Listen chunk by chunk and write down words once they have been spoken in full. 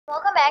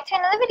Welcome back to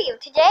another video.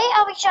 Today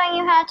I'll be showing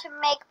you how to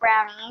make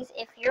brownies,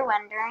 if you're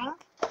wondering.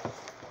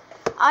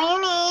 All you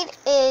need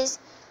is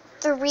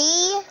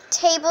 3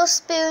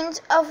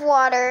 tablespoons of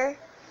water,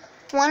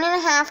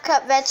 1.5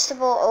 cup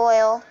vegetable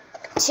oil,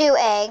 2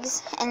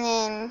 eggs, and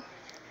then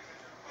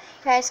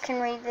you guys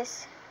can read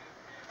this.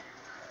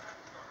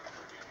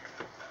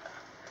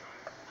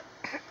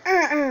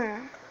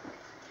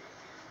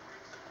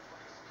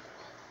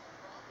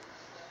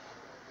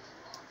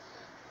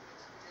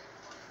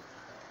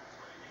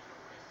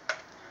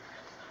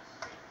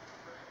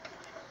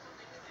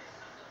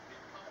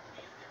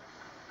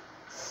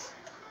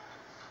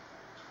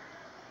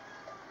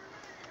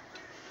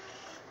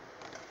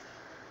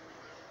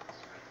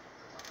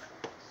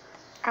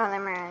 Oh,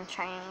 them are in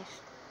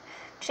Chinese.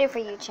 Actually, for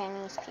you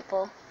Chinese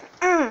people.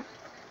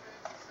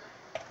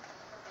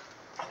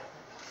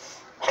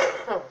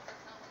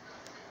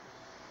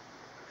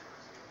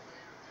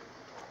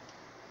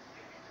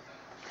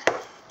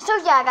 So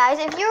yeah, guys,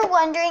 if you're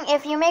wondering,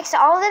 if you mix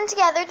all of them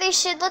together, they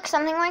should look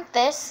something like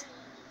this.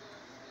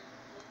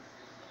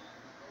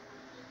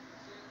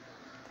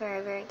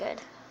 Very, very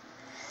good.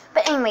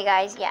 But anyway,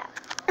 guys, yeah.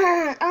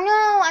 Oh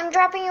no, I'm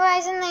dropping you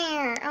guys in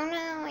there. Oh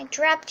no, I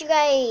dropped you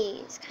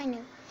guys kind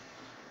of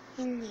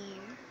in there.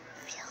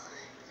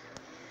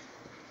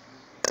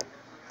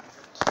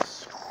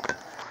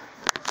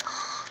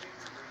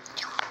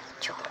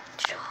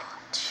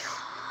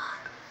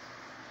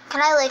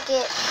 Can I lick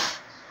it?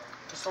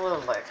 Just a little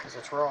lick, because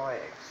it's raw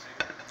eggs.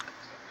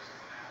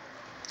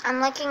 I'm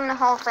licking the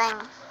whole thing.